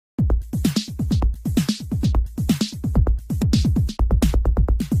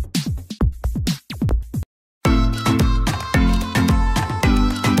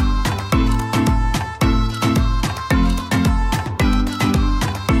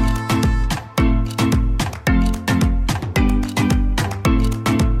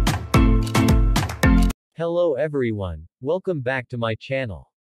everyone, welcome back to my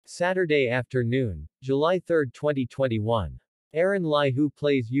channel. Saturday afternoon, July 3, 2021. Aaron Lai, who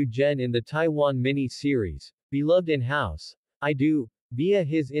plays Zhen in the Taiwan mini-series, Beloved in-House, IDo, via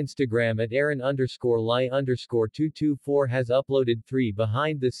his Instagram at Aaron_Lai_224 has uploaded 3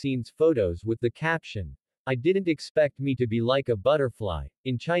 behind-the-scenes photos with the caption, "I didn't expect me to be like a butterfly,"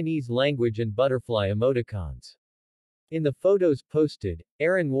 in Chinese language and butterfly emoticons. In the photos posted,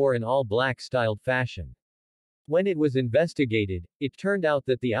 Aaron wore an all-black styled fashion. When it was investigated, it turned out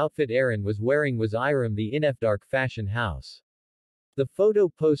that the outfit Aaron was wearing was from the InfDark fashion house. The photo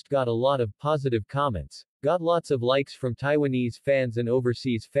post got a lot of positive comments, got lots of likes from Taiwanese fans and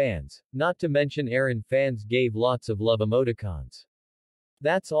overseas fans, not to mention Aaron fans gave lots of love emoticons.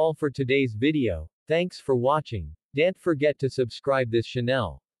 That's all for today's video. Thanks for watching. Don't forget to subscribe this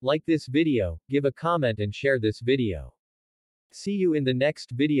channel, like this video, give a comment and share this video. See you in the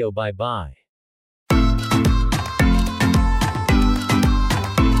next video. Bye bye.